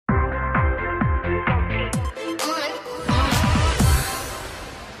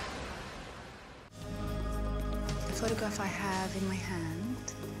photograph I have in my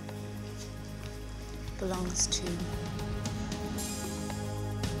hand belongs to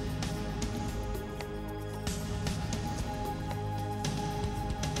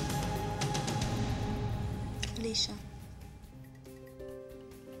Alicia.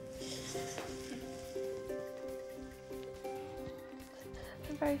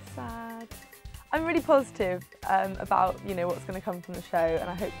 I'm very sad. I'm really positive about, what's going to come from the show, and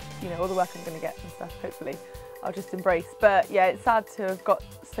I hope, all the work I'm going to get and stuff, hopefully, I'll just embrace. But yeah, it's sad to have got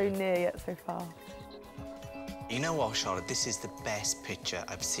so near yet so far. You know what, Charlotte? This is the best picture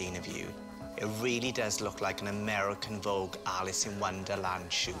I've seen of you. It really does look like an American Vogue Alice in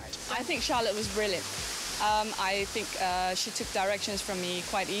Wonderland shoot. I think Charlotte was brilliant. I think she took directions from me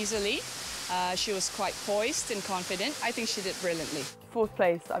quite easily. She was quite poised and confident. I think she did brilliantly. 4th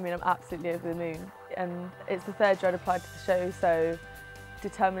place, I mean, I'm absolutely over the moon. And it's the 3rd year I'd applied to the show, so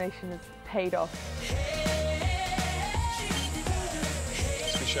determination has paid off.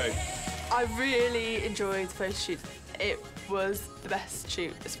 It's the show. I really enjoyed the photo shoot. It was the best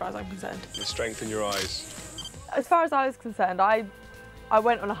shoot as far as I'm concerned. The strength in your eyes. As far as I was concerned, I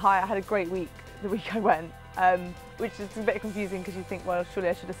went on a high. I had a great week the week I went, which is a bit confusing because you think, well, surely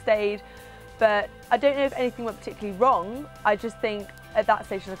I should have stayed. But I don't know if anything went particularly wrong. I just think at that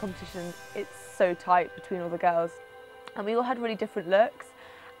stage of the competition, it's so tight between all the girls. And we all had really different looks.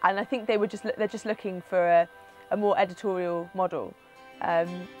 And I think they're just looking for a more editorial model.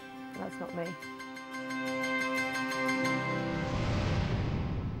 That's not me.